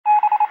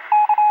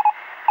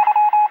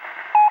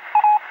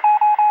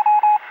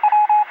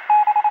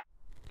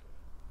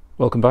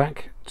Welcome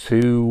back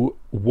to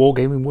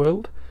Wargaming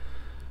World.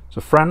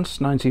 So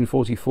France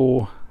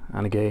 1944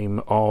 and a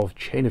game of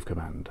Chain of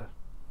Command.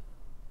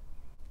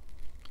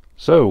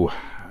 So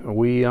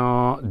we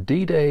are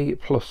D-Day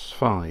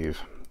 +5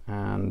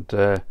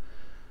 and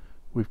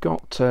we've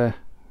got an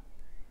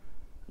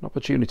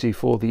opportunity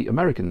for the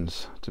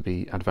Americans to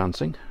be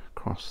advancing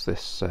across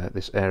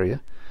this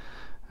area,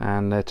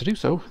 and to do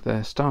so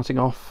they're starting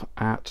off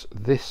at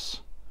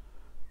this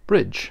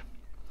bridge.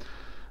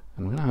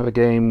 And we're going to have a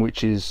game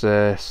which is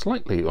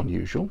slightly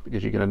unusual,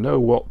 because you're going to know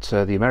what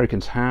the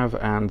Americans have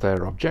and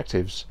their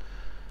objectives,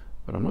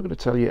 but I'm not going to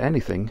tell you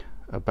anything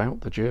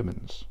about the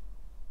Germans.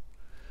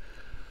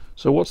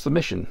 So what's the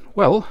mission?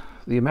 Well,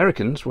 the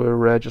Americans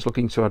were just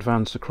looking to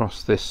advance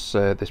across this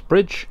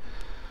bridge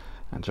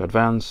and to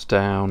advance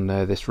down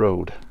this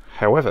road.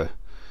 However,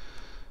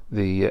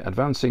 the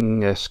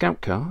advancing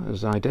scout car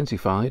has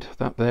identified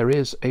that there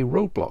is a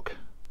roadblock.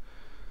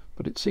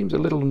 But it seems a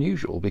little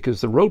unusual,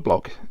 because the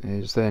roadblock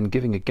is then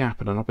giving a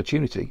gap and an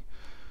opportunity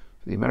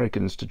for the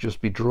Americans to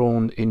just be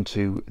drawn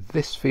into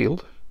this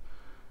field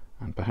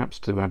and perhaps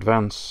to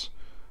advance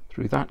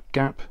through that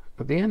gap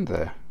at the end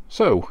there.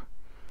 So,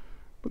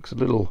 looks a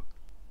little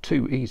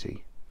too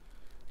easy.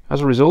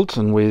 As a result,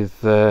 and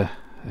with a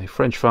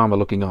French farmer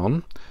looking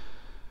on,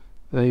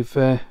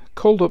 they've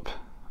called up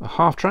a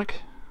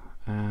half-track,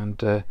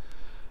 and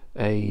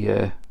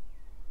a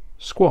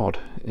squad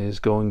is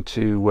going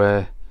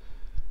to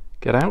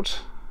get out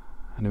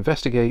and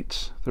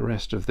investigate the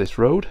rest of this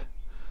road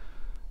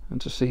and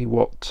to see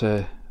what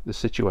the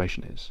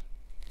situation is.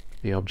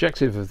 The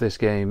objective of this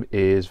game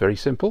is very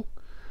simple,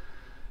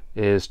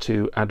 is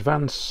to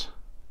advance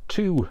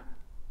 2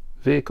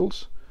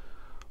 vehicles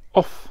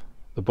off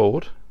the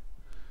board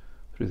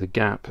through the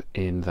gap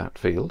in that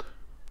field,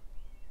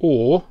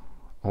 or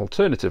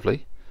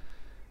alternatively,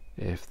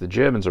 if the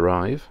Germans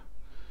arrive,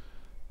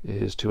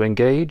 is to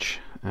engage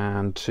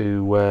and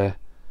to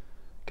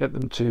get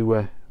them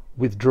to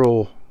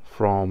withdraw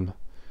from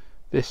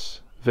this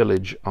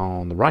village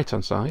on the right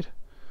hand side.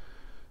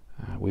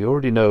 We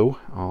already know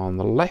on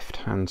the left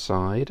hand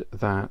side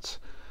that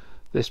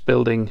this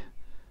building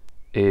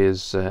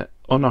is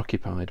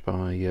unoccupied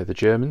by the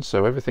Germans,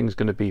 so everything's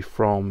going to be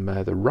from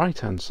the right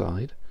hand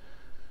side.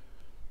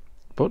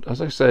 But as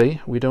I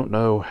say, we don't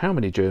know how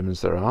many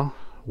Germans there are,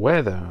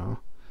 where there are,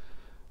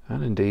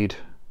 and indeed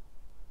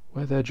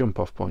where their jump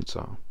off points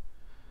are.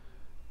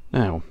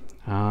 Now,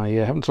 I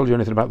haven't told you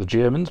anything about the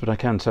Germans, but I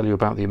can tell you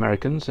about the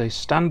Americans. A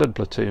standard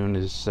platoon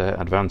is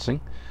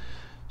advancing.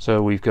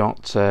 So we've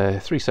got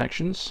 3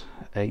 sections,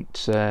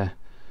 8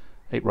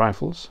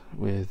 rifles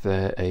with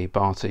a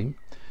bar team.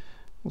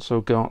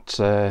 Also got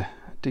a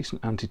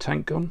decent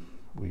anti-tank gun.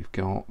 We've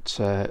got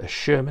a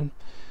Sherman.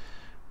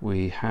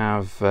 We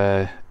have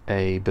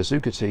a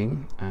bazooka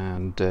team,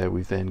 and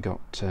we've then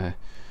got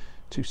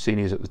 2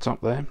 seniors at the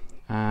top there.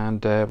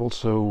 And we've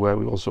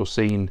also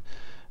seen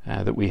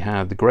that we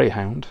had the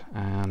Greyhound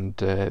and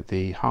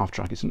the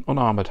half-track. It's an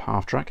unarmoured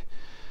half-track,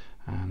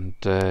 and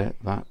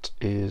that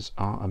is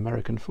our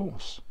American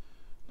force.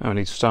 Now I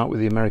need to start with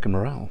the American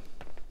morale.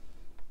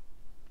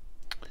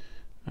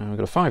 We've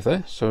got a 5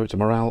 there, so it's a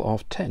morale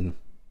of 10.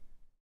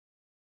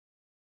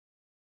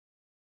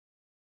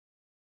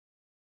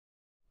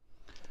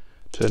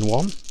 Turn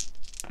 1.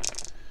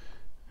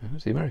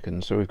 There's the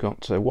Americans. So we've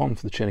got 1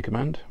 for the chain of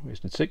command,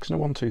 wasted 6, and a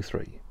 1, 2,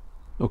 3.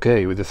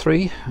 Okay, with the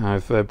 3,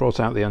 I've brought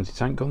out the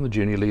anti-tank gun. The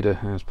junior leader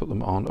has put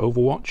them on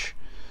overwatch.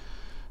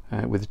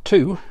 With the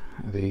 2,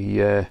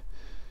 the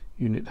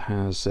unit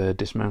has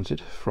dismounted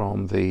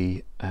from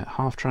the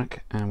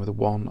half-track, and with a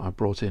 1, I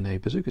brought in a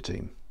bazooka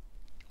team.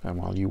 And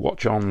while you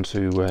watch on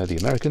to the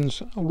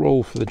Americans, I'll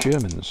roll for the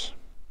Germans.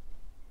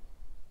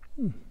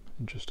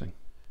 Interesting.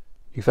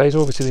 You phase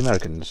over to the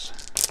Americans.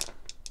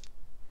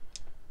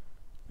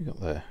 We got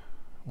there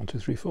 1, 2,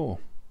 3, 4.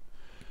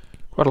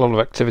 Quite a lot of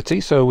activity.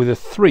 So with a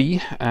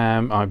 3,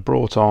 I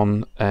brought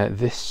on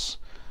this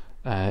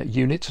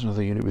unit,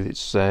 another unit with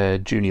its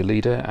junior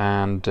leader,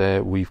 and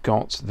we've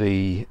got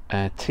the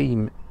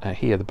team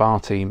here. The bar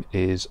team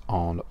is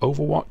on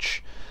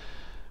overwatch.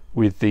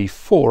 With the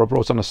 4, I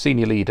brought on a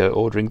senior leader,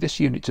 ordering this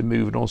unit to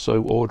move and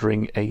also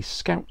ordering a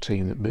scout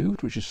team that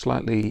moved, which is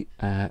slightly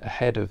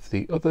ahead of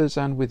the others.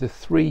 And with the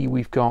 3,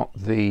 we've got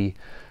the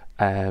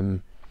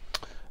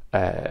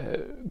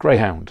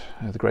Greyhound.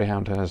 The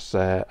Greyhound has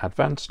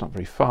advanced, not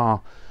very far,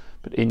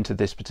 but into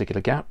this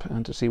particular gap,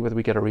 and to see whether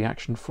we get a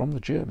reaction from the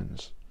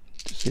Germans.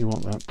 To see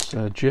what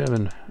that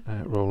German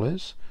roll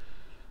is.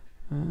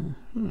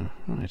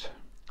 Right.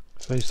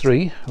 Phase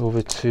 3,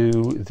 over to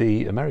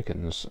the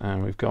Americans,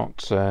 and we've got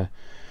 2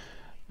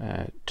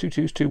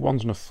 2s, 2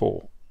 1s, and a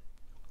 4.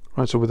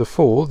 Right, so with a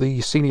 4, the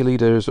senior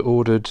leader has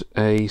ordered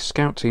a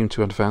scout team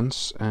to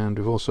advance, and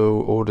we've also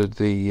ordered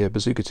the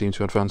bazooka team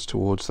to advance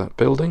towards that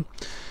building.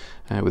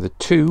 With a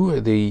 2,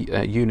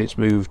 the units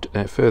moved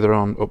further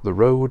on up the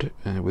road.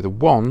 With a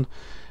 1,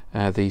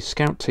 the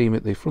scout team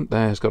at the front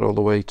there has got all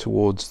the way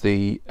towards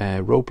the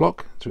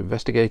roadblock to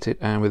investigate it,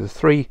 and with a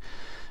 3,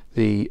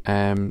 the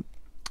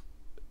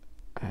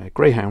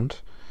Greyhound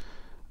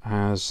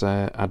has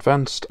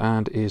advanced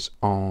and is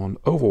on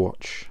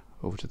overwatch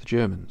over to the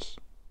Germans.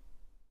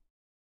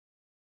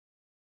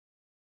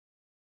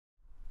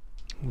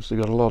 Obviously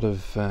got a lot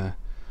of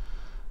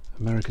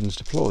Americans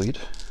deployed,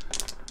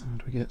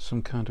 and we get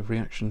some kind of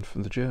reaction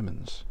from the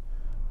Germans.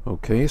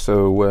 Okay,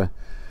 so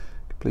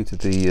completed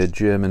the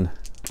German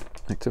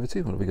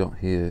activity. What have we got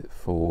here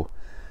for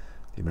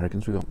the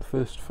Americans? We got the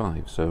first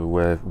 5, so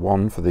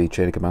 1 for the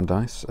chain of command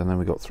dice, and then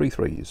we got 3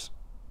 threes.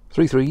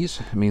 3 threes,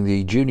 I mean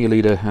the junior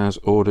leader has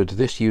ordered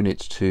this unit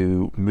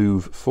to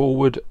move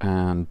forward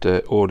and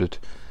ordered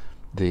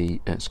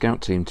the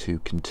scout team to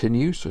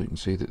continue, so you can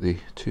see that the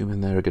 2 men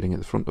there are getting at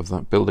the front of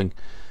that building,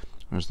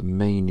 whereas the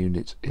main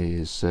unit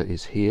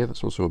is here.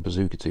 That's also a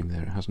bazooka team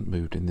there. It hasn't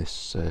moved in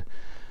this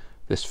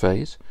this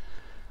phase.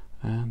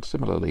 And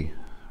similarly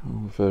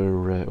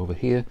over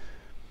here,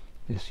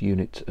 this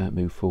unit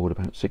moved forward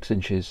about 6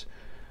 inches,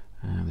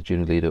 and the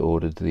junior leader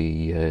ordered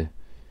the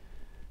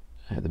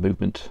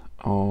movement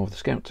of the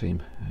scout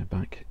team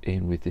back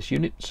in with this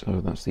unit.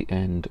 So that's the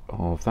end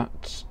of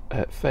that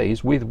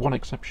phase, with one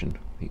exception.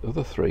 The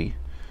other 3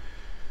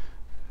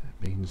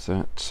 means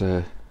that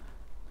the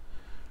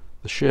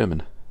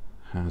Sherman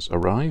has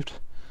arrived,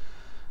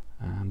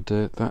 and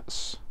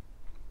that's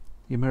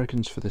the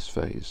Americans for this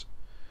phase.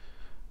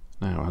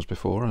 Now, as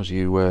before, as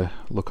you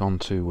look on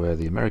to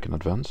the American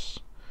advance,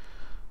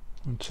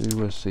 and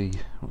to see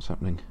what's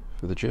happening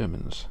for the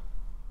Germans.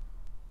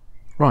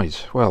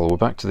 Right, well, we're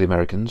back to the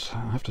Americans.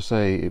 I have to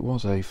say it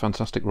was a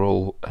fantastic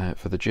roll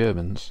for the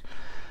Germans,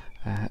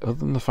 other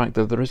than the fact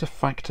that there is a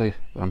factor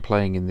I'm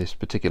playing in this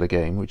particular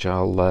game, which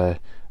I'll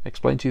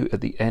explain to you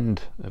at the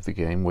end of the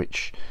game,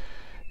 which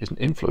is an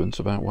influence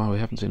about why we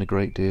haven't seen a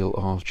great deal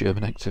of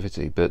German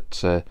activity,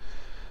 but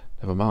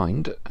never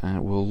mind,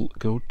 we'll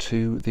go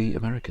to the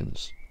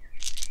Americans.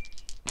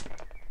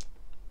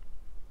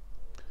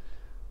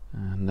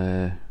 And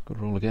got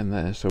a roll again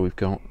there, so we've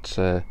got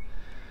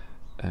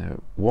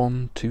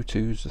 1, 2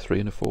 2s, a 3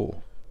 and a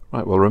 4.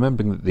 Right, well,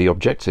 remembering that the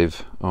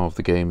objective of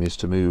the game is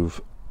to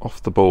move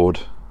off the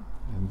board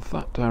in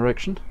that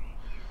direction,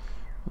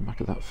 the back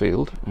of that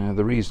field,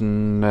 the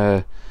reason,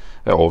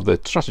 or the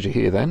strategy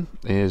here then,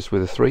 is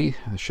with a 3,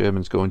 the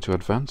Sherman's going to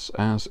advance,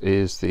 as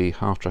is the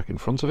half-track in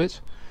front of it.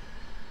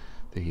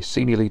 The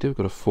senior leader, we've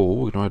got a 4,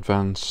 we're going to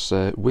advance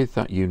with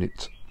that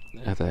unit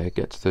there,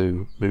 gets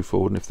to move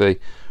forward, and if the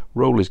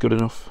roll is good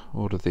enough,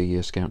 order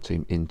the scout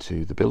team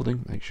into the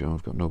building, make sure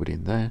I've got nobody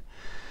in there,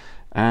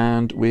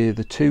 and with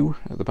the 2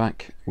 at the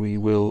back we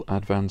will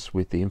advance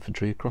with the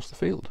infantry across the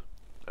field.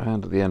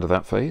 And at the end of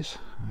that phase,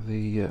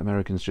 the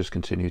Americans just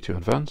continue to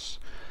advance,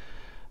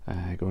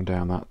 going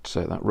down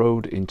that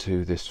road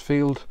into this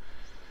field.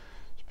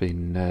 It's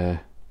been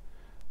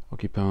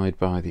occupied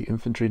by the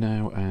infantry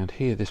now, and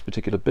here this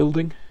particular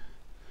building,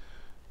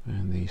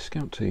 and the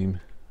scout team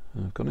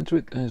have gone into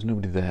it. There's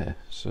nobody there,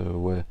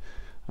 so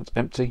that's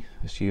empty.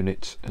 This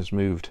unit has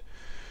moved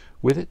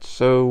with it,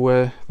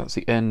 so that's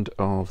the end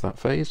of that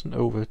phase, and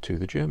over to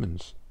the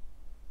Germans.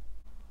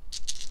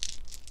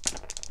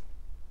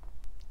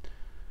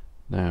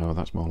 Now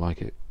that's more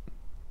like it.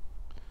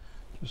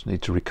 Just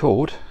need to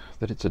record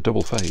that it's a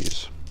double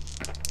phase,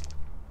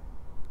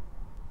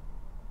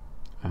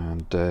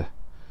 and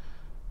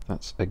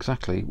that's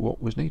exactly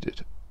what was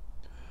needed.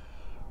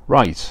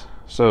 Right,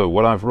 so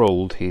what I've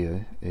rolled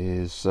here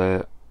is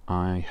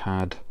I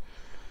had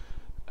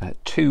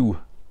 2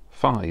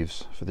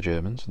 5s for the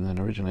Germans, and then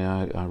originally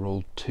I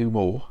rolled 2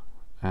 more,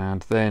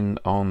 and then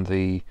on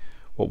the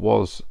what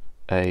was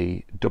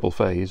a double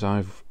phase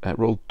I've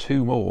rolled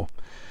 2 more,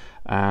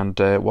 and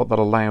what that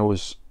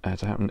allows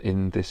to happen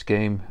in this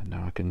game,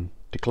 now I can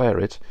declare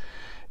it,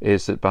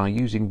 is that by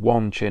using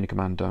 1 chain of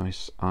command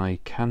dice I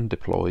can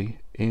deploy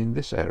in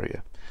this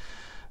area.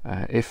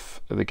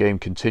 If the game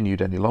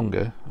continued any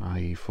longer,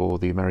 i.e. for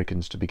the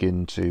Americans to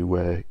begin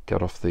to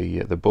get off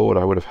the board,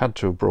 I would have had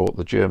to have brought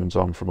the Germans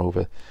on from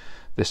over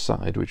this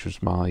side, which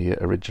was my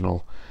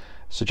original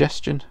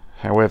suggestion.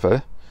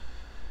 However,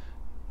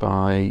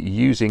 by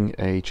using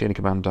a chain of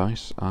command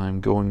dice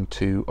I'm going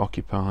to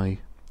occupy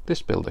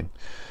this building.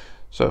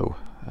 So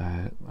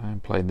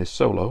I'm playing this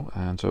solo,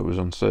 and so it was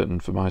uncertain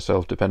for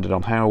myself depending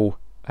on how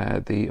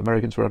the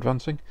Americans were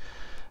advancing,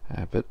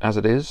 but as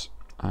it is,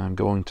 I'm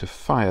going to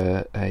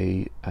fire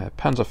a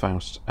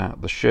Panzerfaust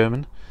at the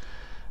Sherman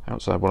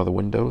outside one of the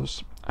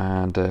windows,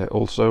 and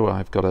also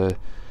I've got a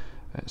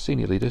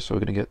senior leader, so we're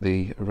going to get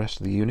the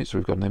rest of the units. So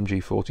we've got an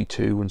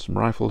MG42 and some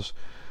rifles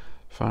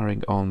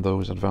firing on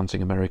those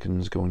advancing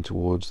Americans going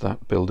towards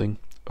that building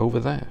over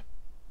there.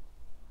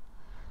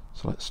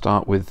 So let's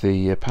start with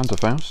the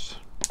Panzerfaust,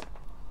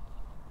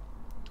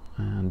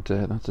 and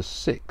that's a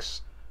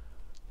 6.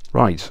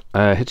 Right,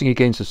 hitting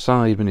against the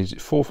side, when it's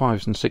 4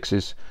 5s and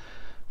 6s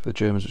for the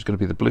Germans, it's going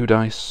to be the blue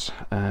dice.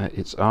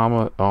 It's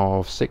armour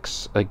of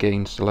 6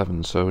 against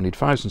 11, so we need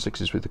 5s and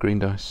 6s with the green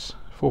dice,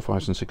 4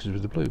 5s and 6s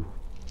with the blue.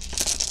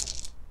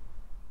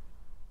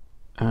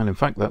 And in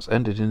fact that's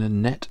ended in a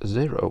net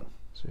 0.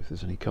 See if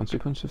there's any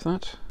consequence of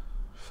that.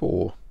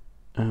 4.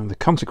 And the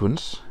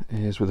consequence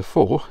is, with a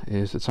 4,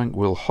 is the tank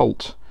will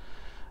halt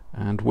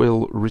and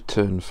will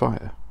return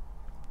fire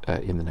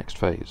in the next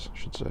phase, I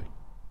should say.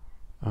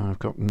 I've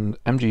got an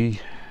MG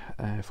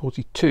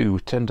 42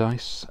 10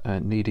 dice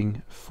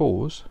needing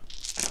 4s.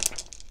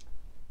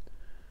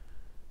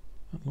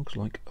 That looks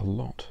like a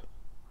lot.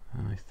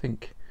 I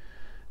think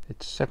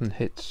it's 7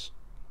 hits.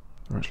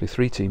 There are actually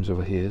 3 teams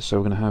over here, so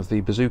we're going to have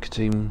the bazooka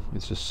team,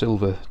 it's a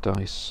silver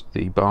dice,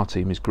 the bar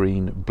team is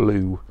green,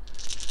 blue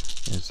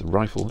is the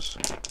rifles.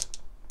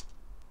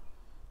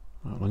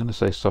 Well, I'm going to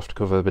say soft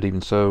cover, but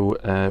even so,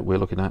 we're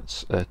looking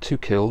at 2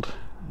 killed,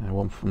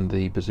 1 from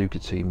the bazooka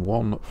team,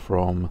 1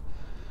 from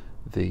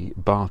the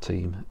bar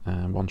team,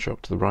 and 1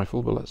 shot to the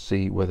rifle. But let's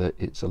see whether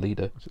it's a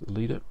leader. Is it the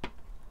leader?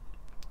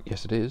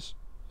 Yes, it is.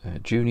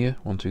 Junior,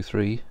 1, 2,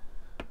 3.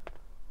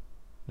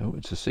 No,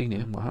 it's a senior.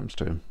 What happens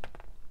to him?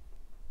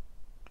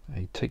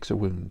 He takes a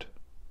wound.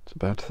 It's a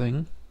bad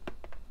thing.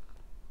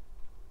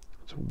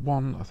 So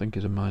 1, I think,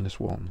 is a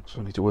 -1. So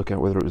I need to work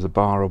out whether it was a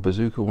bar or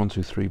bazooka. 1,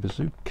 2, 3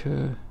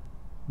 bazooka.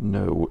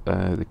 No,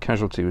 the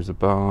casualty was the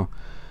bar,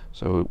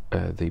 so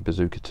the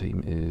bazooka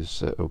team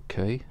is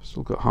okay.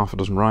 Still got half a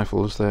dozen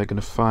rifles. They're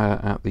going to fire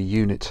at the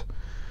unit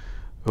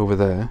over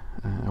there.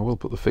 I will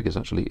put the figures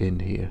actually in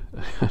here.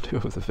 I do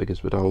have the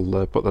figures, but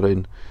I'll put that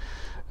in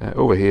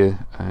over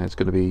here. It's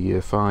going to be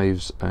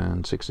 5s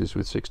and 6s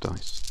with 6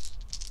 dice.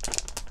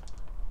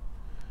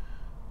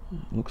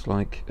 Looks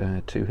like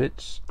 2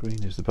 hits.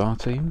 Green is the bar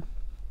team.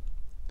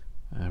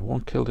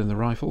 1 killed in the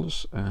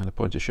rifles and a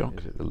point of shock.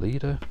 Is it the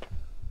leader?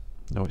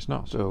 No, it's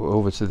not. So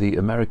over to the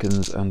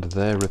Americans and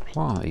their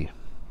reply.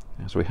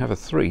 So we have a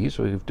 3,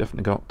 so we've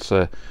definitely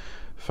got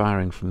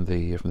firing from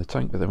the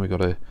tank, but then we've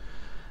got a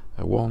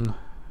 1,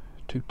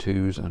 2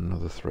 2s and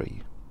another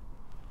 3.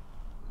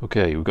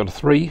 Okay, we've got a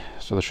 3,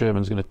 so the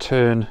Sherman's going to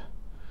turn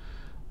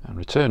and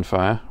return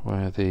fire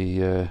where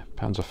the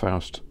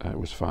Panzerfaust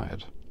was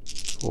fired.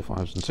 4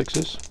 5s and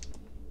 6s.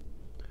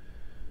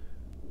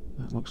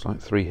 That looks like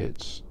 3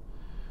 hits.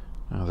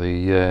 Now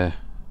the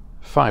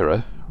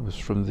firer was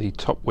from the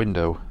top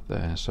window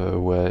there,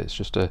 so it's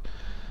just a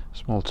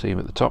small team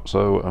at the top,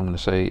 so I'm going to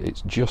say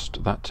it's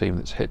just that team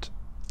that's hit.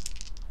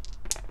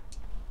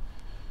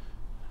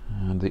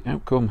 And the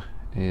outcome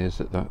is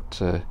that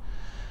that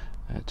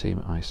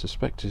team, I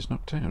suspect, is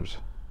knocked out.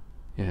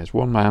 Yeah, it's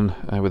 1 man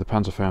with a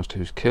Panzerfaust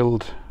who's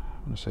killed.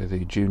 I'm going to say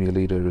the junior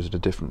leader is at a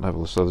different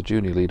level, so the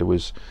junior leader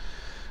was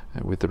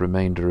with the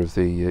remainder of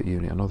the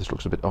unit. I know this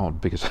looks a bit odd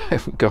because I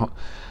haven't got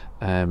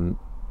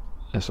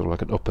sort of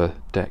like an upper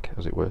deck,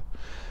 as it were.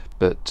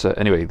 But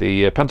anyway,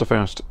 the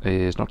Panzerfaust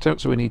is knocked out,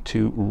 so we need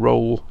to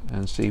roll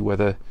and see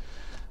whether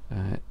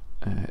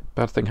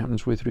bad thing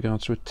happens with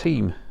regards to a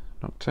team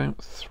knocked out.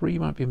 3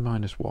 might be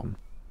 -1.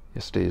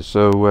 Yes, it is.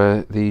 So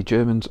the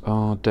Germans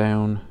are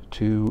down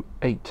to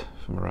 8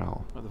 for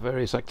morale. The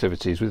various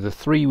activities. With the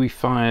 3, we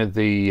fired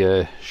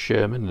the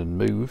Sherman and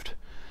moved.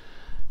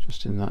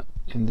 Just in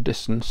the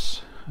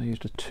distance, I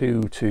used a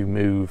 2 to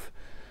move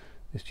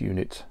this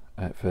unit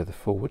further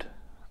forward.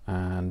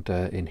 And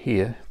in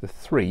here, the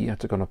 3, I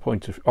took on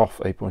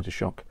off a point of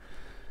shock.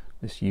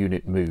 This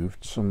unit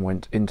moved. Some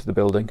went into the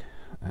building,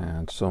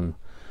 and some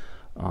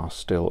are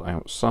still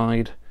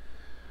outside.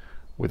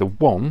 With a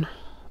 1,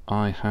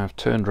 I have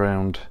turned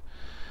round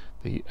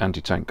the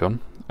anti-tank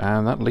gun,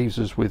 and that leaves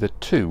us with a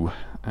 2.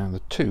 And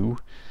the 2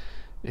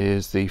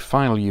 is the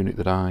final unit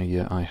that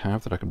I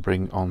have that I can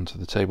bring onto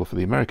the table for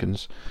the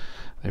Americans.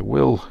 They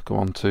will go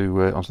onto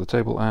the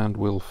table and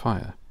will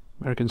fire.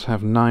 Americans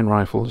have 9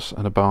 rifles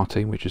and a bar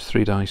team, which is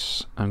 3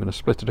 dice. I'm going to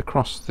split it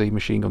across the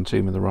machine gun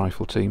team and the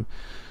rifle team.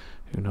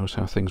 Who knows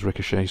how things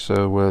ricochet,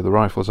 so the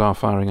rifles are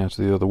firing out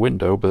of the other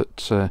window,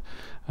 but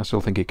I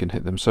still think it can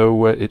hit them.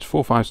 So it's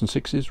 4 5s and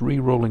 6s,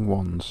 re-rolling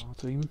 1s. Bar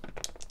team.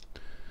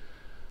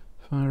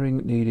 Firing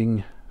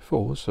needing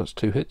 4s, so that's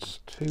 2 hits.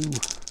 2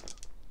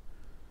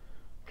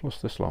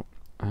 plus this lot.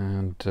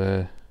 And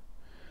 2,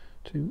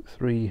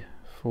 3,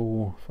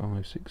 4,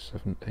 5, 6,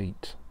 7,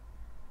 8.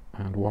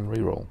 And 1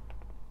 re-roll.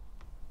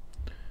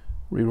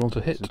 Reroll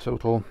to hit. In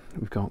total,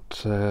 we've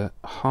got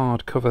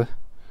hard cover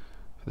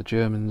for the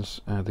Germans.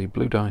 The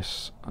blue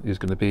dice is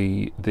going to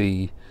be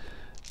the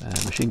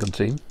machine gun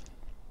team,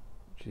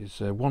 which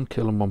is 1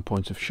 kill and 1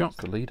 point of shock.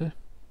 The leader.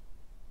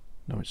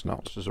 No, it's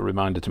not. Just as a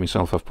reminder to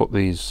myself, I've put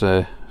these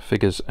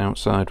figures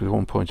outside with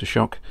 1 point of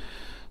shock,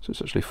 so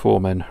it's actually 4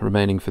 men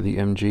remaining for the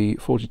MG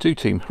 42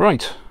 team.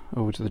 Right,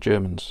 over to the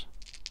Germans.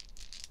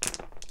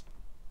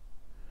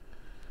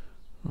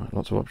 Right,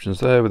 lots of options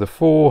there with a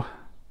 4.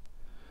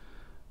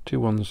 2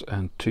 1s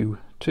and 2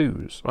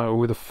 2s. Right,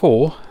 with a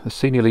 4, the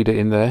senior leader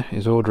in there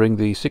is ordering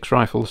the 6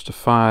 rifles to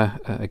fire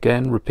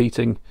again,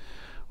 repeating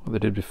what they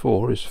did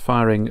before, is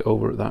firing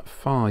over at that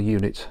far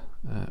unit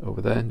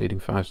over there, needing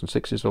 5s and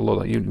 6s, although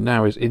that unit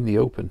now is in the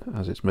open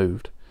as it's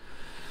moved.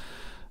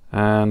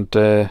 And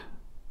we're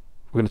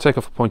going to take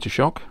off a point of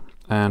shock,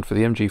 and for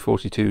the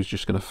MG42 is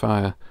just going to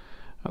fire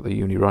at the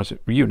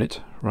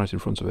unit right in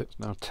front of it.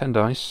 Now 10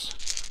 dice,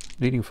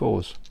 needing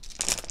 4s.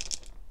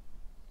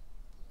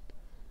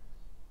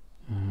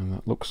 And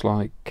that looks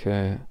like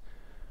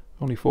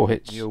only 4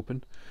 hits in the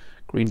open.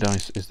 Green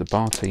dice is the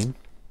bar team.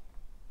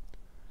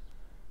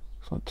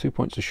 So 2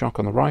 points of shock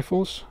on the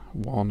rifles,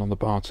 1 on the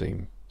bar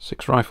team.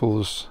 6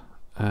 rifles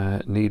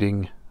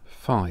needing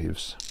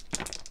 5s.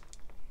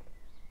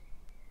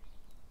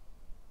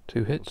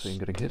 2 hits,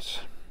 getting hits.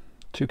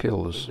 2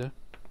 kills.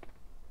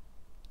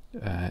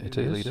 It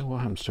is. Leader.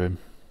 What happens to him?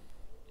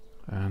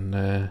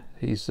 And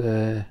he's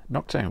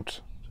knocked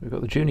out. So we've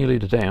got the junior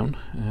leader down.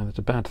 That's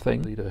a bad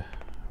thing. Leader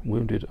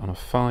wounded on a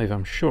 5,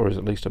 I'm sure, is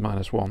at least a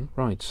 -1.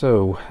 Right,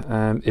 so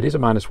it is a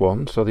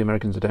 -1, so the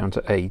Americans are down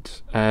to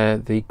 8.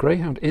 The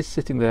Greyhound is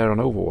sitting there on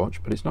Overwatch,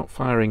 but it's not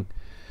firing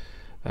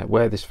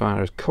where this fire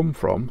has come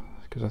from,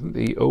 because I think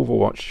the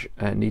Overwatch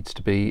needs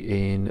to be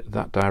in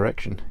that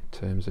direction in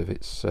terms of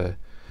its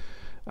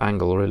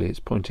angle. Really,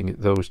 it's pointing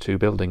at those 2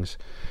 buildings.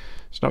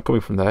 It's not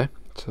coming from there,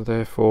 so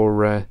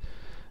therefore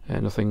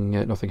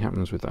nothing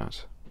happens with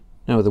that.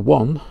 Now with the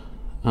 1,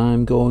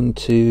 I'm going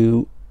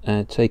to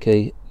take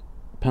a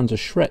Panzer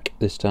Schreck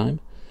this time,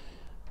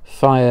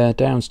 fire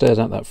downstairs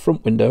at that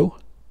front window,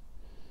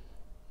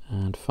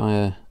 and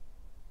fire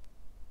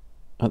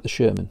at the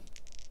Sherman.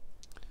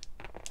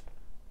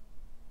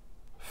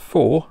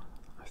 4,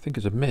 I think,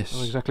 is a miss.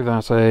 Oh, exactly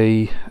that.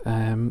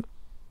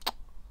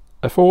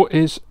 A 4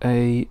 is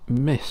a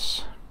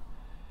miss.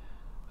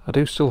 I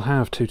do still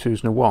have 2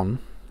 2s and a 1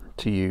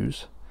 to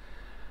use.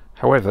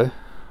 However,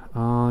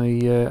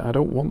 I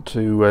don't want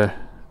to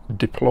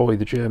deploy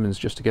the Germans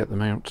just to get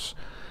them out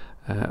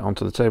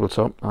onto the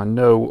tabletop. I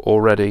know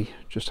already,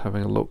 just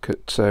having a look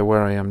at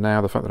where I am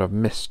now, the fact that I've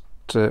missed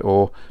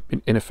or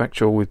been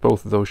ineffectual with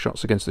both of those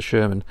shots against the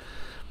Sherman,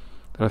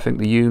 that I think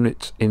the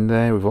unit in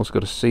there, we've also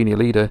got a senior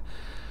leader,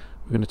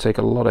 we're going to take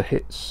a lot of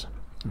hits.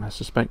 I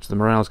suspect the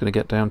morale is going to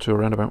get down to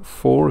around about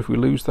 4. If we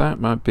lose that,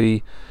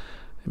 it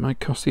might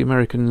cost the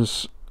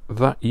Americans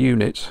that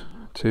unit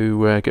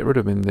to get rid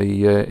of them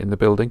in the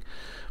building.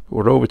 But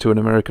we're over to an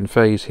American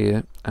phase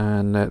here,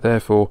 and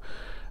therefore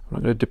I'm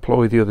not going to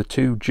deploy the other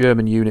 2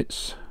 German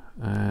units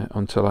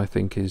until I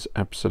think is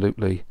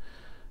absolutely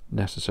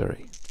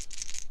necessary.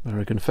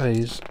 American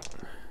phase.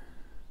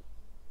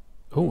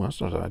 Oh, that's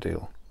not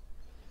ideal.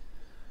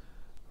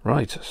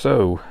 Right,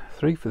 so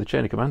 3 for the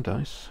chain of command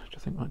dice, which I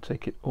think might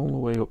take it all the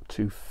way up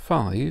to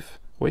 5.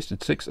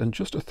 Wasted 6 and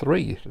just a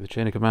 3. The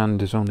chain of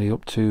command is only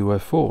up to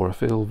 4. I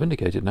feel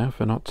vindicated now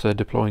for not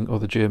deploying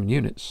other German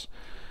units.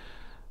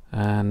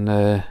 And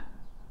the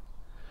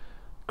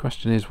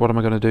question is, what am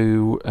I going to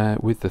do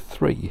with the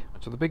 3?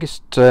 So the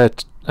biggest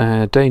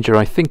danger,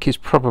 I think, is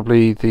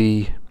probably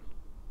the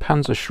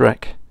Panzer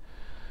Schreck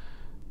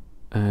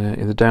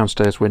in the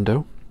downstairs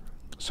window.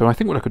 So I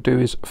think what I could do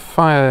is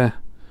fire.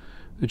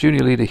 The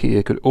junior leader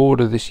here could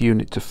order this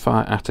unit to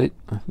fire at it.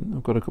 I think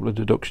I've got a couple of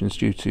deductions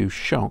due to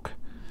shock.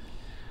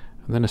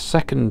 And then a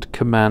second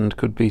command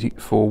could be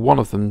for one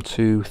of them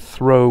to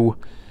throw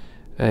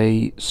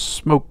a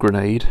smoke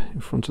grenade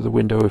in front of the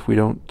window if we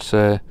don't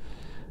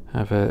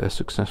have a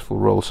successful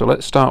roll. So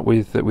let's start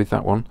with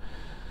that one.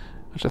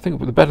 Which I think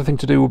the better thing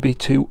to do would be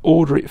to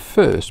order it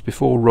first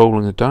before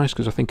rolling the dice,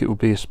 because I think it would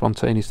be a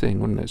spontaneous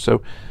thing, wouldn't it?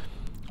 So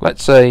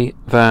let's say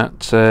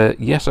that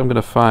yes, I'm going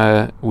to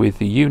fire with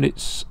the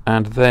units,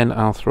 and then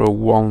I'll throw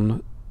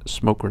 1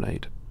 smoke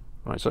grenade.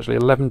 Right, so actually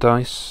 11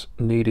 dice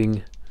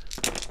needing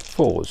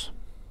 4s.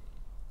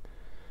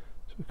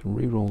 So we can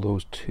re-roll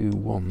those 2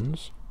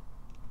 1s,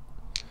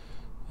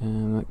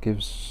 and that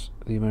gives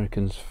the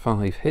Americans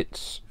 5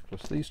 hits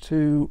plus these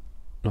 2,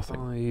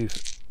 nothing.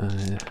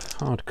 5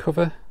 hard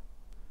cover,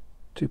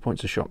 2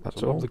 points of shock.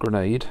 That's all. The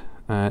grenade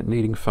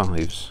needing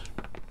 5s.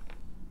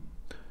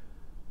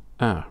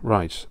 Ah,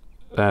 right.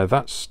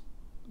 That's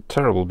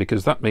terrible,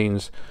 because that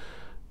means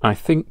I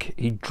think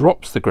he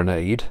drops the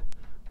grenade,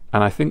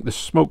 and I think the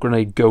smoke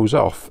grenade goes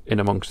off in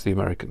amongst the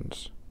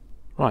Americans.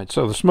 Right,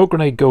 so the smoke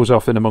grenade goes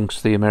off in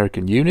amongst the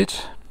American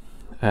unit.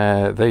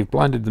 They've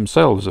blinded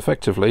themselves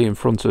effectively in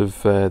front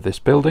of this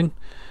building.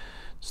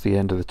 It's the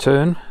end of the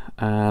turn,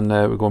 and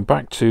we're going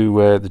back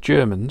to the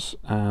Germans,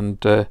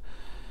 and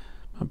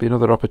might be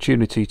another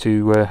opportunity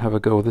to have a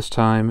go this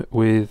time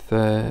with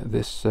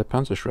this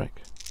Panzer Schreck.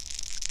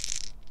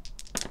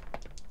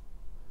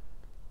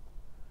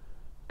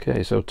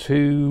 Okay, so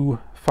 2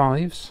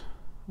 5s.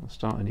 I'll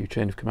start a new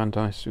chain of command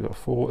dice. We've got a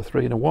 4, a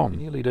 3 and a 1.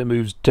 The leader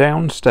moves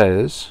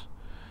downstairs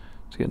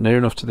to get near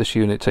enough to this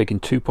unit, taking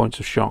 2 points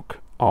of shock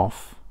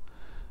off.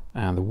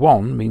 And the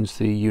 1 means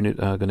the unit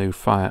are going to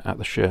fire at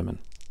the Sherman.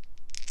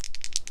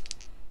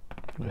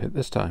 Will it hit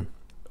this time?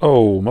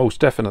 Oh,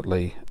 most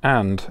definitely.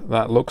 And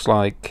that looks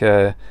like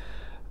very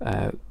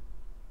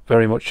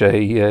much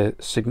a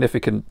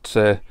significant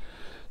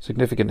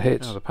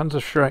hit. Now, the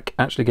Panzer Schreck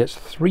actually gets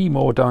 3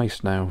 more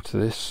dice now to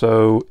this,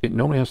 so it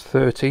normally has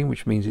 13,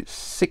 which means it's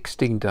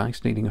 16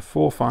 dice, needing a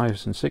 4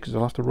 5s and 6s.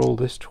 I'll have to roll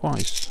this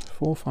twice.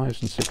 4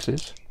 5s and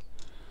 6s.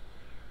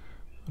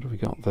 What have we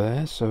got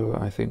there? So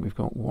I think we've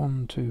got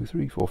 1 2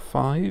 3 4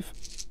 5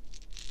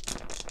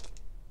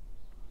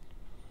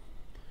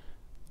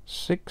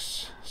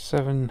 6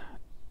 7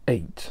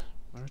 8.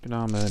 American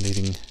armour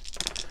needing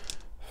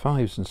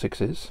 5s and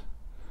 6s.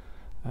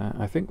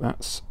 I think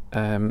that's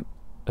a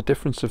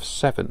difference of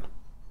 7.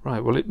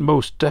 Right, well it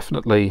most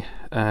definitely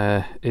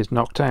is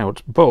knocked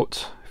out,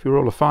 but if you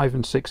roll a 5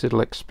 and 6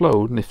 it'll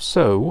explode, and if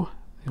so,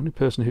 the only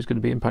person who's going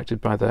to be impacted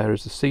by there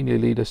is the senior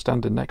leader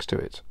standing next to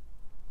it.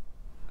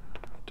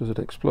 Does it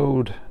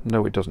explode?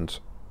 No, it doesn't.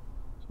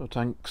 So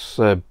tank's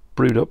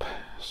brewed up,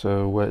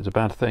 so it's a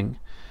bad thing.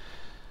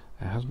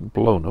 It hasn't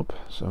blown up,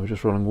 so we're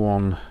just rolling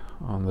 1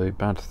 on the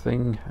bad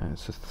thing.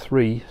 It's a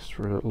 3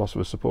 for a loss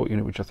of a support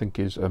unit, which I think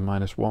is a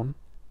 -1.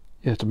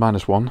 Yeah, it's a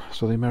 -1,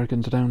 so the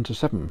Americans are down to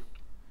 7.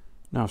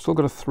 Now I've still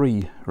got a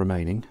 3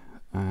 remaining,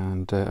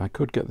 and I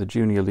could get the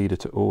junior leader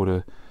to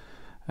order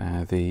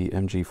the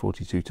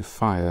MG42 to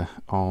fire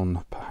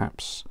on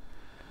perhaps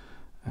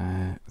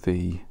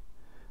the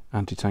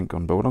anti-tank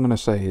gun, but what I'm going to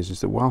say is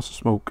that whilst the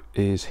smoke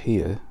is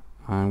here,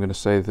 I'm going to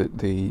say that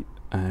the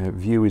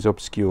view is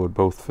obscured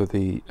both for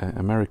the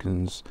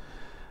Americans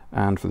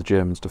and for the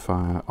Germans to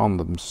fire on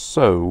them.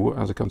 So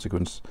as a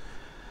consequence,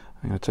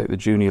 I'm going to take the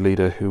junior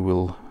leader, who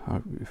will,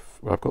 if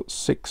I've got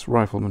 6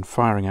 riflemen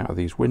firing out of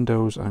these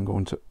windows, I'm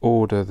going to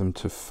order them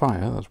to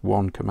fire. That's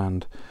one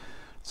command.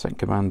 Second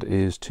command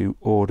is to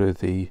order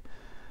the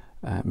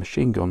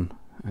machine gun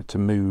to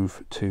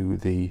move to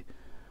the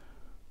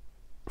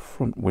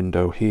front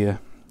window here.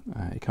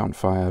 It can't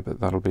fire, but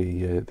that'll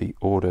be the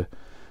order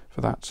for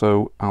that.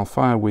 So I'll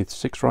fire with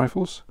 6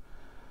 rifles,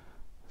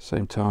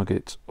 same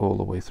target all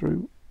the way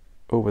through,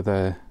 over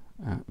there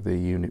at the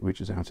unit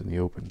which is out in the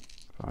open.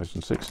 5s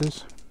and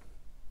 6s.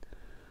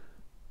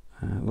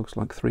 Looks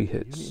like 3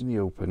 hits. In the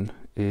open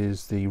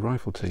is the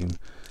rifle team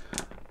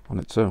on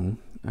its own,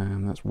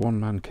 and that's 1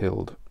 man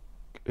killed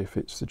if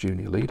it's the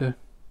junior leader.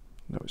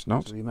 No, it's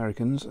not. So the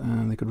Americans,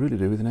 and they could really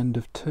do with an end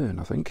of turn,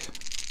 I think,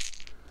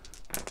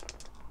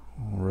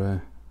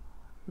 or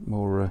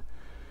more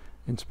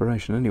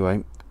inspiration.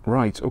 Anyway,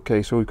 right,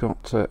 okay, so we've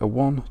got a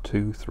 1,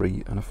 2,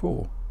 3 and a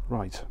 4.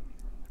 Right,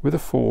 with a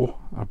 4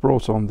 I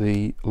brought on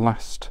the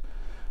last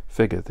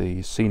figure,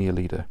 the senior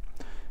leader.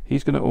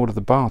 He's going to order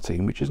the bar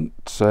team, which isn't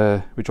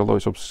which, although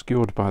it's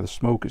obscured by the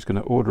smoke, is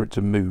going to order it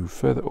to move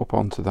further up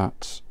onto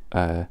that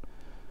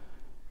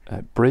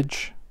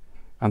bridge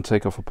and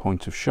take off a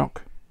point of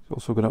shock. He's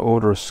also going to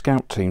order a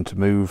scout team to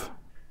move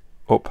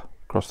up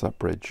across that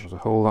bridge. As a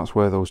whole, that's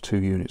where those 2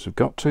 units have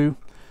got to.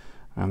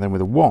 And then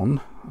with a 1,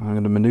 I'm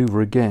going to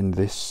manoeuvre again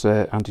this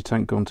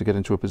anti-tank gun to get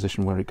into a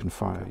position where it can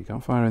fire. You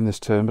can't fire in this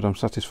turn, but I'm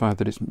satisfied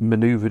that it's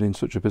manoeuvred in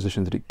such a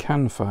position that it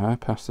can fire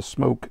past the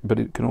smoke, but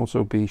it can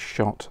also be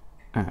shot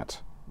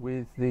at.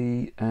 With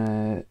the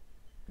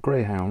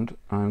Greyhound,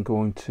 I'm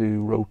going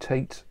to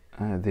rotate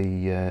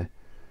the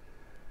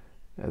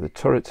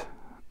turret,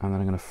 and then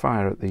I'm going to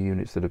fire at the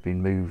units that have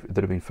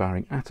been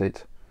firing at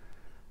it.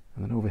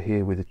 And then over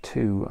here with a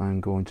 2,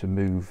 I'm going to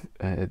move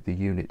the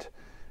unit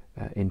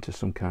into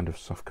some kind of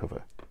soft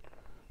cover.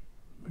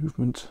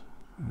 Movement,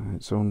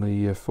 it's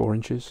only 4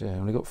 inches. Yeah, I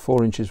only got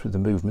 4 inches with the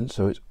movement,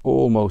 so it's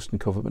almost in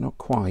cover, but not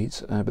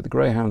quite. But the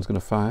Greyhound's going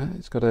to fire.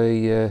 It's got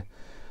a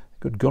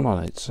good gun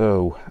on it,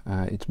 so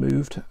it's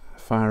moved,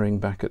 firing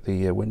back at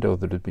the window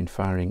that had been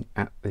firing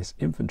at this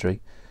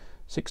infantry.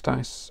 6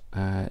 dice,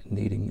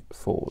 needing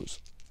 4s.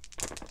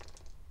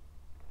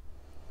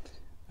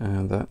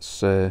 And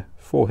that's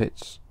 4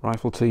 hits.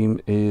 Rifle team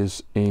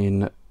is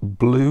in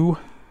blue,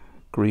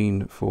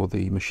 green for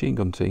the machine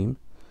gun team.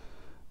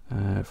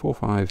 4,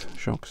 5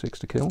 shock, 6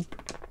 to kill.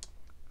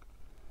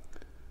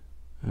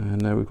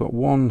 And now we've got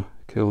 1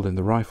 killed in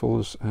the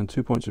rifles and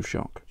 2 points of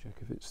shock. Check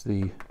if it's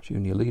the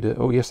junior leader.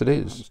 Oh yes, it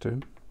is.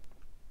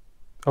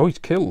 Oh, he's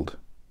killed.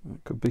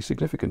 That could be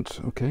significant.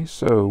 Okay,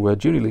 so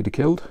junior leader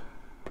killed.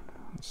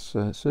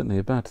 That's certainly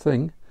a bad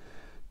thing.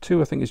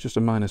 2, I think, is just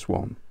a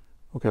 -1.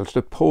 Okay, let's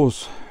do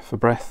pause for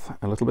breath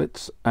a little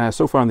bit.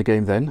 So far in the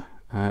game then,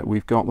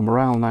 we've got the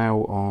morale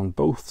now on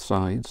both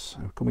sides,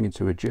 coming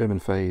into a German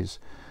phase,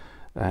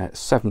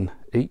 7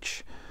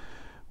 each.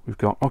 We've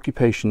got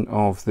occupation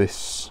of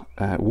this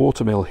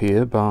watermill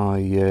here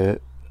by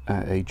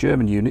a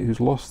German unit who's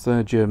lost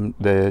their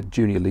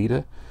junior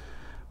leader.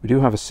 We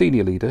do have a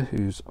senior leader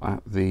who's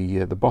at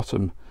the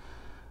bottom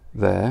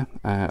there,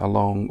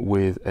 along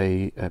with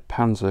a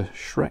Panzer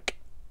Schreck.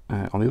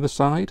 On the other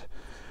side,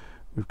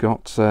 we've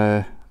got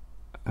an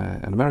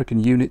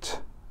American unit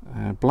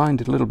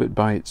blinded a little bit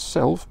by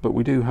itself, but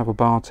we do have a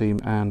bar team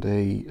and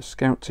a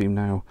scout team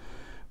now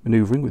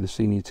manoeuvring with the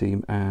senior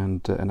team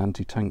and an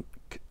anti-tank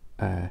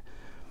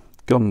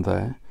gun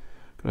there.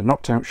 Got a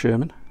knocked out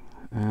Sherman,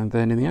 and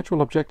then in the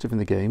actual objective in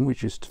the game,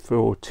 which is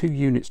for 2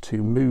 units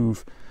to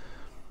move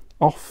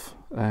off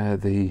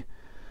the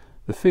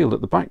field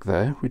at the back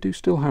there, we do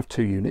still have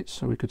 2 units,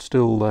 so we could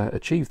still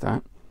achieve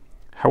that.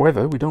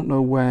 However, we don't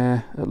know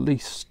where at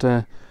least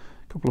a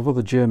couple of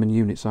other German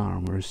units are,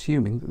 and we're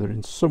assuming that they're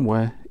in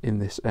somewhere in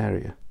this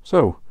area.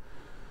 So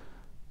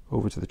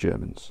over to the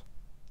Germans.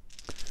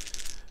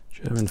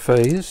 German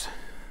phase,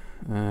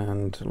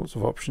 and lots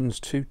of options,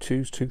 2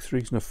 2s, 2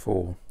 3s and a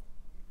 4.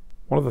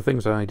 One of the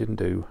things I didn't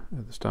do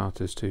at the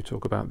start is to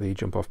talk about the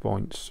jump off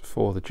points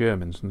for the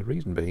Germans, and the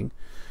reason being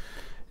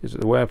is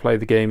that the way I play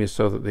the game is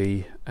so that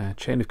the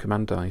chain of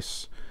command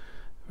dice,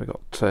 if I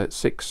got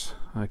 6,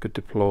 I could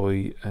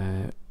deploy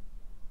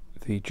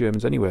the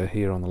Germans anywhere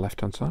here on the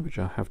left hand side, which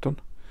I have done,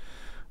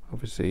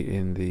 obviously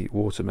in the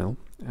watermill,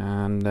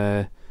 and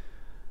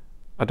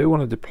I do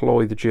want to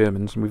deploy the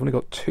Germans, and we've only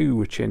got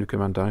 2 chain of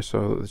command dice,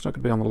 so it's not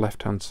going to be on the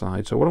left hand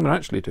side. So what I'm going to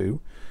actually do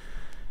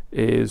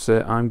is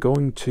I'm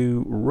going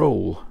to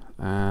roll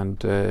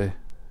and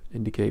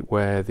indicate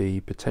where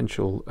the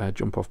potential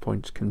jump off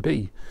points can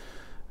be.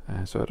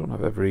 So I don't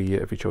have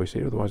every choice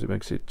here, otherwise it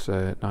makes it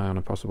nigh on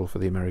impossible for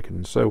the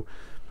Americans. So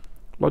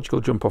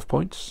logical jump off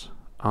points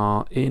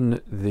are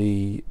in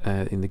the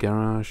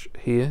garage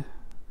here.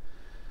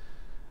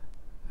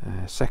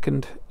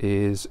 Second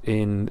is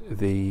in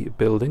the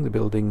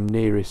building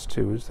nearest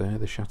to us there,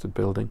 the shattered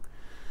building.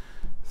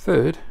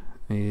 Third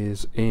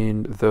is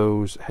in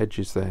those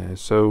hedges there,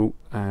 so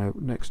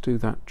next to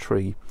that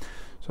tree.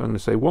 So I'm going to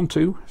say 1,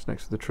 2, it's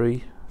next to the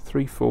tree.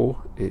 3,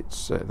 4,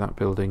 it's that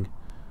building.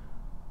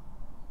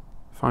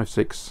 5,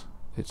 6,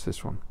 it's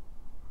this one,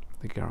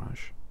 the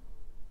garage.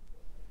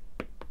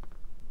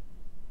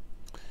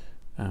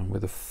 And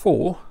with a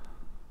 4,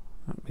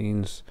 that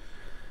means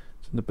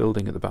it's in the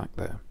building at the back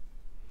there.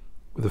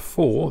 With a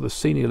 4, the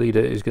senior leader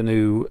is going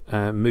to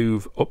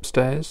move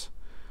upstairs,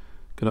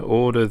 going to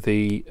order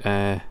the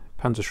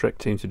Panzerschreck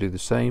team to do the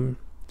same.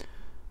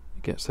 I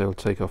guess they'll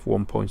take off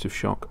 1 point of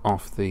shock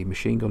off the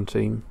machine gun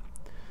team.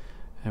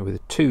 With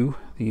a 2,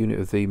 the unit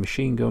of the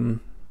machine gun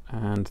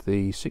and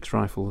the 6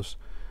 rifles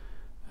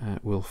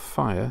will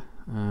fire,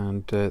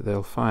 and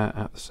they'll fire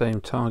at the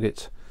same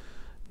target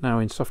now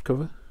in soft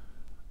cover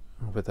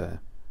over there.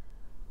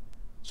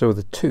 So with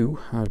the 2,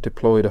 I've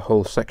deployed a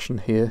whole section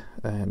here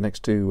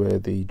next to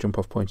the jump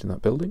off point in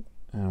that building,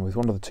 and with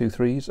one of the 2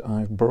 3s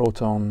I've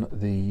brought on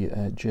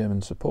the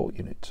German support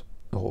unit,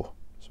 or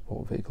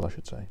support vehicle I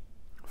should say.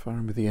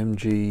 Firing with the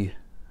MG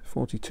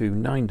 42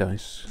 9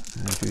 dice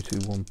due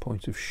to 1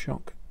 point of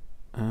shock,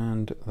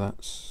 and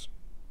that's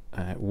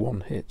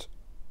 1 hit.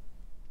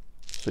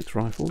 6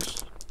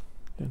 rifles,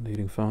 and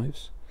leading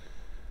 5s.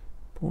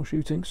 Poor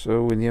shooting,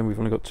 so in the end we've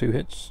only got 2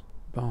 hits.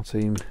 Bar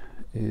team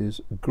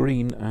is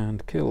green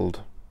and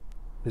killed.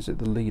 Is it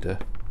the leader?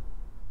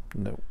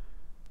 No.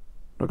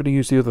 Not going to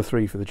use the other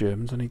 3 for the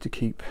Germans, I need to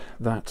keep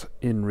that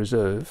in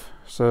reserve.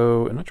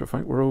 So in actual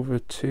fact we're over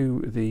to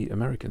the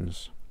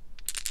Americans.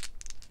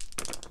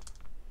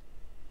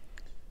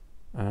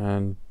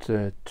 And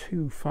 2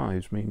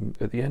 5s mean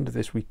at the end of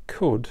this we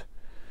could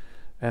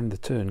end the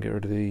turn, get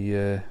rid of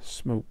the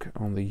smoke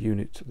on the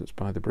unit that's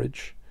by the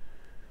bridge.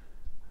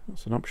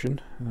 That's an option.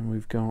 And then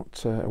we've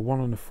got a 1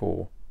 and a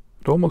 4.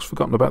 I'd almost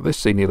forgotten about this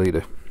senior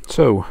leader.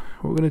 So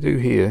what we're going to do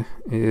here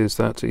is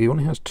that he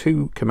only has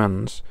 2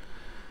 commands,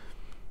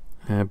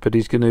 but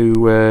he's going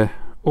to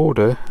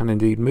order and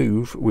indeed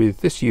move with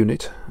this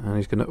unit, and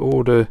he's going to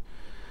order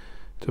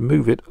to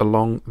move it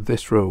along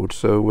this road.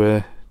 So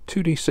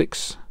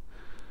 2d6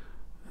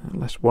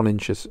 less 1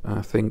 inches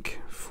I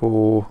think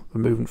for the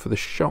movement for the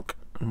shock.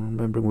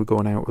 Remembering we're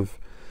going out of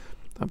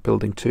that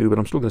building 2, but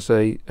I'm still going to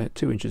say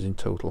 2 inches in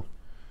total.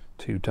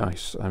 2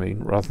 dice, I mean,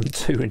 rather than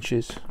 2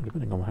 inches,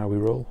 depending on how we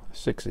roll,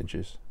 6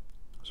 inches.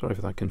 Sorry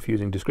for that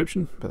confusing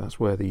description, but that's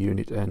where the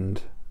unit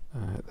end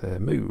their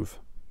move.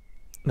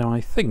 Now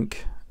I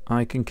think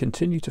I can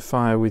continue to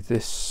fire with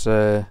this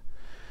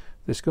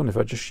this gun if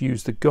I just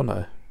use the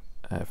gunner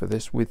for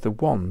this with the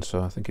 1,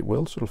 so I think it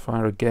will. So it'll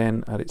fire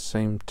again at its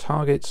same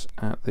target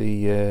at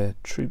the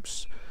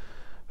troops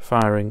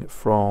firing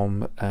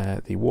from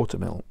the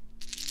watermill.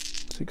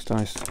 6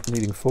 dice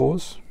needing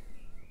 4s.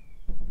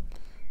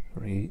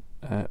 3.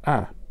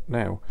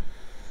 Now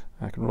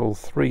I can roll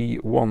 3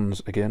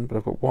 1s again, but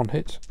I've got 1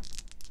 hit,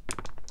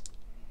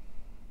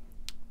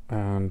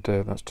 and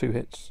that's 2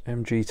 hits.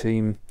 MG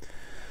team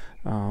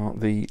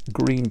the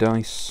green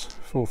dice,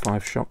 4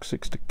 5 shock,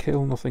 6 to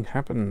kill, nothing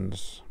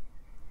happens.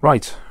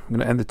 Right, I'm going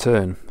to end the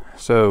turn.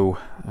 So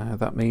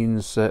that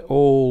means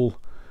all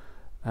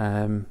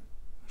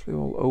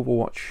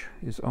Overwatch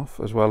is off,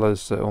 as well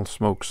as all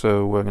smoke,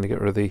 so we're going to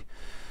get rid of the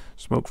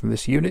smoke from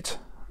this unit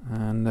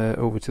and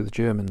over to the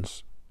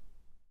Germans.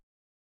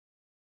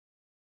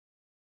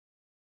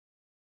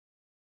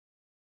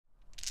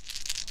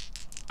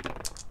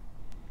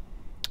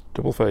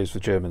 Double phase for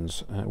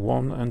Germans,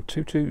 1 and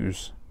 2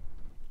 2s.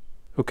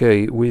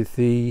 Okay, with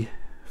the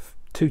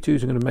 2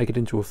 2s I'm going to make it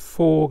into a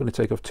 4, going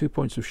to take off 2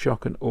 points of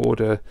shock and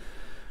order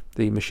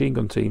the machine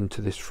gun team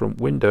to this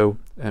front window.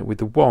 With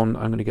the 1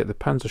 I'm going to get the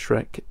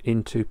Panzerschreck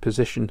into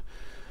position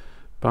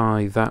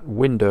by that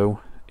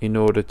window in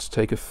order to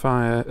take a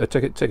fire,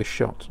 take a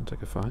shot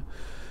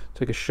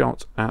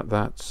at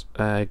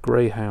that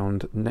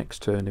Greyhound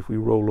next turn if we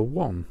roll a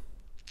 1.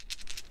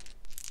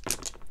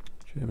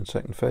 German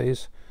second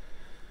phase,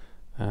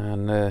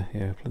 and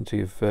yeah, plenty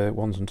of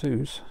 1s and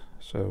 2s,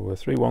 so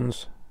 3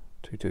 1s,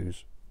 2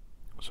 2s.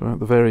 So out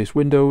the various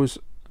windows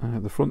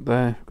at the front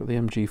there, we've got the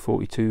MG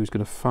 42 is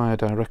going to fire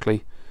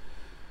directly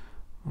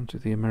onto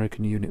the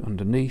American unit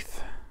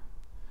underneath.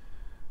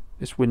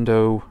 This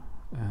window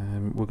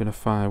we're going to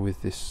fire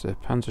with this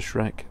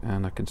Panzerschreck,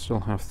 and I can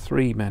still have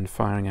 3 men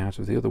firing out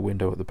of the other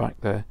window at the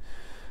back there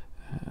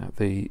at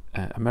the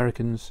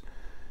Americans.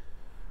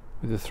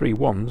 with the 3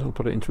 ones, I'll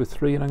put it into a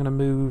 3, and I'm going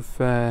to move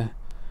our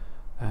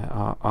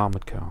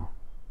armoured car.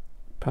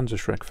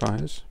 Panzerschreck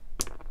fires.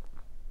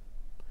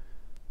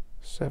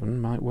 7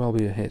 might well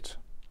be a hit.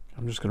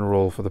 I'm just going to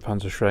roll for the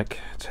Panzerschreck.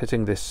 It's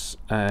hitting this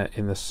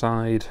in the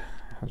side.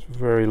 It has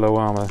very low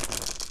armour.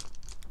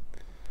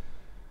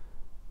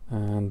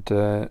 And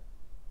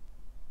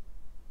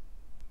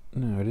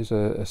no, it is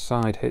a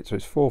side hit, so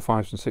it's 4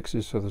 5s and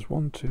 6s, so there's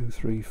 1 2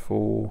 3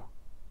 4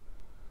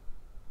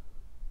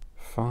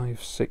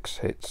 5 6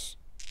 hits.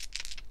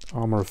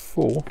 Armour of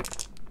 4,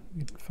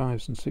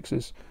 5s and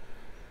 6s.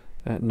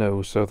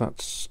 No, so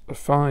that's a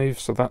 5,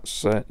 so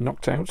that's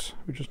knocked out.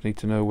 We just need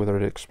to know whether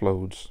it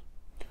explodes.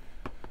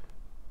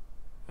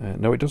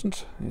 No, it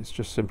doesn't. It's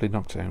just simply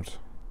knocked out.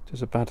 It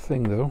is a bad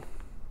thing, though.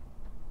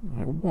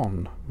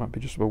 1 might be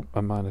just about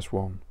a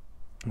 -1.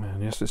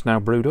 And yes, it's now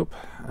brewed up,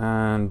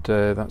 and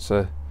that's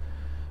a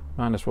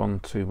 -1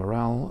 to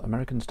morale.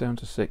 Americans down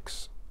to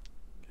 6.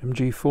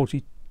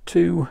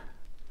 MG42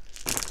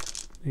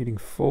 needing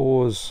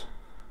 4s,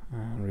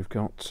 and we've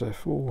got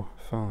 4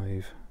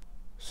 5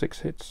 6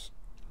 hits.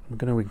 I'm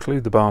going to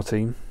include the bar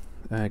team.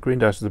 Green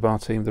dice is the bar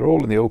team. They're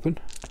all in the open.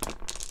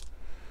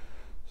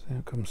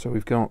 So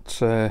we've got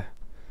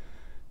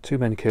 2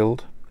 men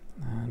killed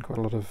and quite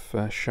a lot of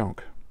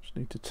shock. Just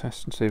need to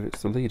test and see if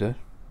it's the leader.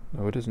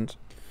 No, it isn't.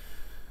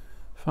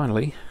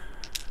 Finally,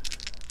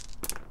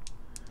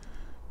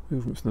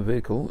 movement from the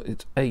vehicle.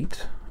 It's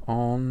 8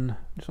 on.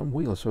 It's on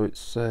wheels, so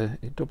it's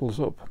it doubles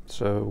up.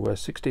 So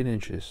 16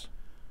 inches.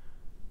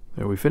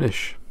 There we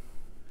finish.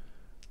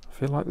 I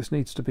feel like this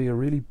needs to be a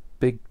really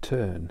big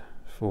turn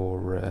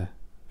for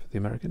the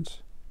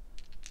Americans.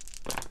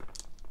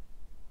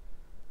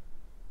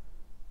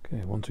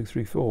 Okay, 1 2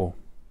 3 4.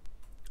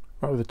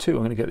 Right, with the 2,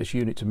 I'm going to get this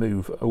unit to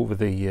move over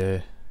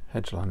the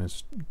hedge line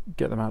and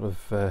get them out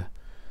of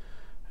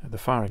the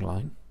firing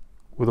line.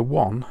 With a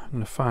 1, I'm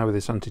going to fire with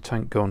this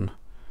anti-tank gun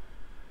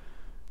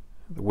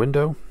at the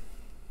window,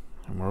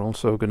 and we're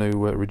also going to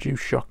reduce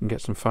shock and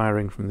get some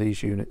firing from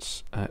these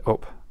units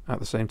up at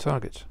the same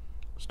target.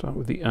 Start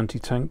with the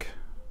anti-tank.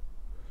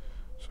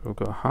 So we've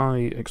got a high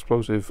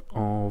explosive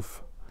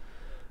of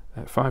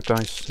 5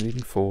 dice,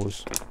 needing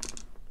 4s.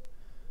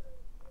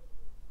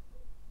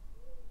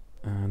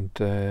 And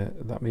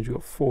that means we've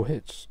got 4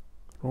 hits.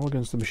 All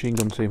against the machine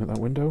gun team at that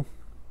window.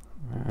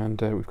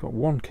 And we've got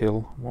 1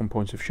 kill, 1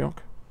 point of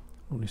shock.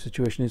 Only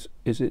situation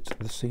is it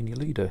the senior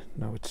leader?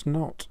 No, it's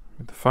not.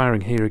 With the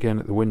firing here again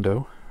at the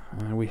window,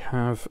 we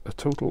have a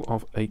total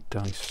of 8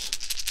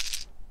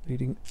 dice,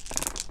 needing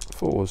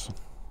 4s.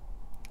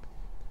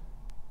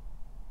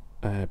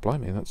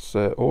 Blimey, that's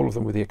all of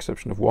them with the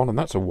exception of 1, and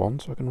that's a 1,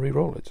 so I can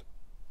re-roll it.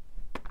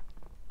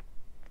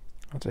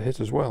 That's a hit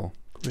as well.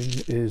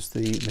 Green is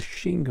the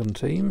machine gun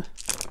team.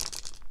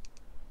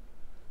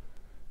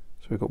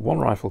 So we've got 1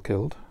 rifle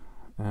killed,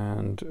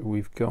 and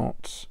we've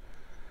got,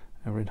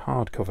 we're in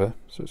hard cover,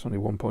 so it's only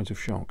 1 point of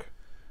shock.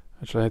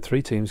 Actually I had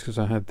 3 teams because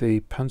I had the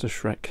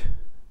Panzerschreck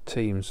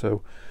team,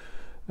 so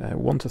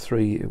 1 to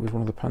 3 it was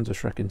one of the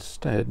Panzerschreck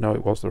instead. No,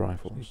 it was the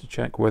rifle. Need to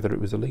check whether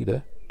it was the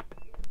leader.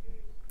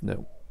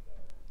 No.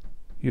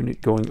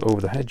 Unit going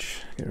over the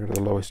hedge, get rid of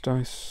the lowest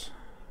dice.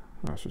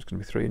 Oh, so it's going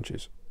to be 3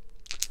 inches.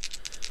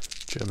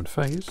 German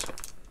phase.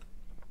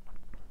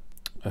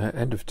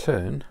 End of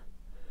turn.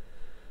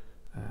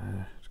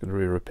 It's going to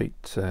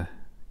repeat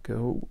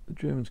go. The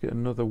Germans get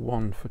another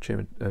 1 for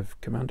chain of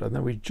command, and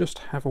then we just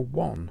have a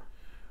 1.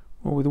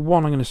 Well, with a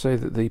 1 I'm going to say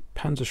that the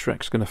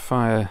Panzerschreck's going to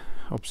fire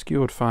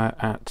obscured fire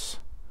at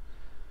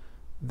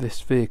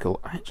this vehicle.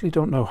 I actually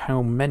don't know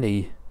how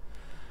many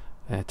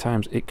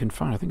times it can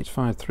fire. I think it's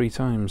fired 3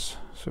 times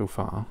so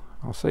far.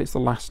 I'll say it's the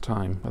last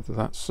time. Whether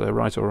that's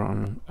right or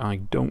wrong, I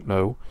don't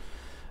know.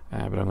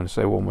 But I'm going to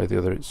say one way or the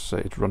other it's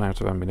run out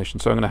of ammunition.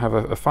 So I'm going to have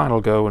a final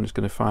go, and it's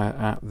going to fire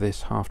at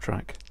this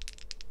half-track.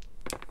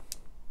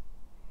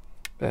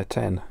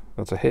 10.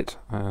 That's a hit,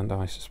 and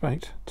I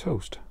suspect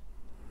toast.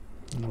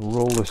 I'm going to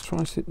roll this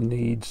twice. It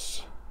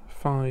needs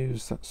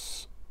 5s.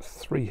 That's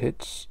 3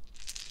 hits.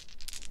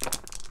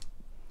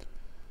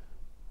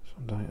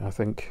 I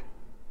think,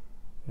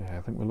 yeah,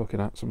 I think we're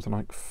looking at something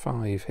like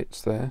 5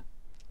 hits there.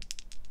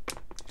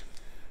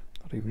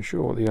 Not even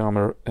sure what the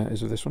armour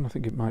is of this one. I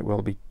think it might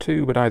well be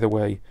 2, but either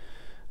way,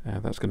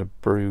 that's going to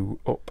brew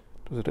up.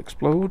 Does it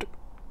explode?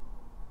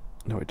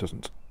 No, it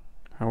doesn't.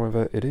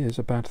 However, it is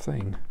a bad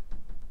thing.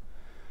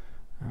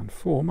 And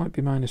 4 might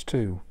be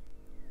 -2.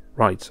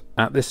 Right,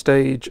 at this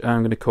stage,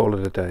 I'm going to call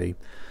it a day.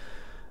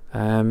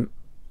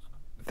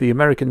 The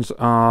Americans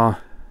are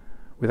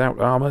without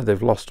armour.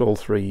 They've lost all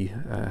 3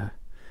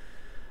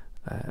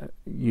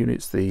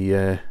 units,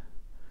 the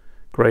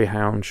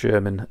Greyhound,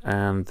 Sherman,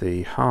 and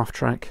the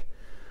half-track.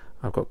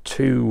 I've got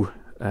 2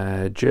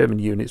 German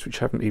units which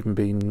haven't even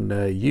been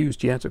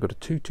used yet. I've got a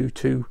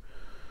 222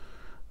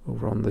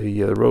 over on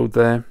the road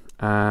there,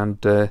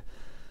 and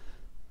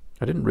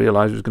I didn't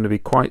realise it was going to be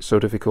quite so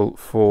difficult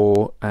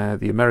for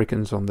the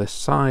Americans on this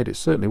side. It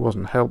certainly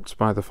wasn't helped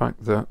by the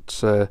fact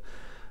that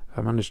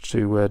I managed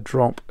to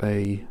drop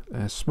a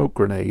smoke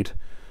grenade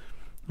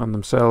on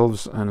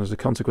themselves, and as a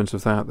consequence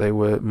of that they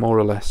were more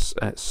or less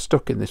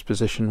stuck in this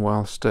position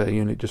whilst a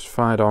unit just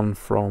fired on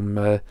from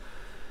the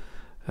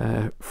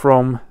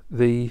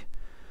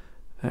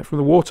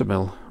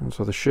watermill. And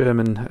so the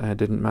Sherman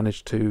didn't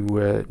manage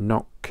to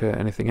knock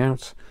anything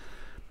out.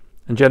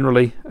 And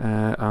generally,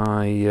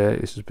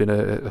 this has been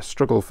a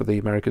struggle for the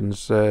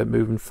Americans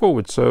moving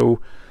forward. So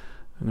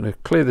I'm going to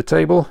clear the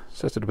table,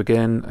 set it up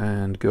again,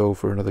 and go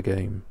for another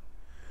game.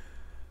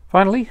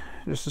 Finally,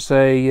 just to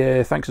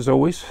say thanks as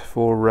always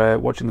for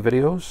watching the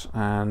videos,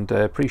 and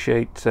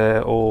appreciate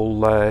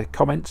all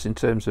comments in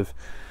terms of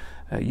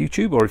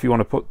YouTube, or if you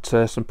want to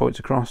put some points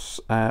across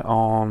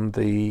on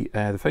the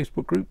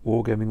Facebook group,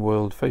 Wargaming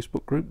World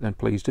Facebook group, then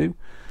please do.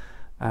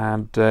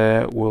 And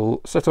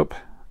we'll set up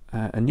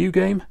a new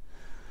game,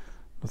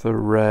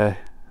 another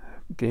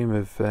game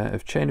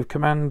of Chain of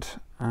Command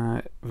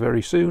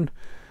very soon.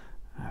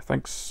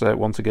 Thanks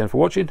once again for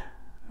watching,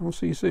 and we'll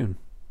see you soon.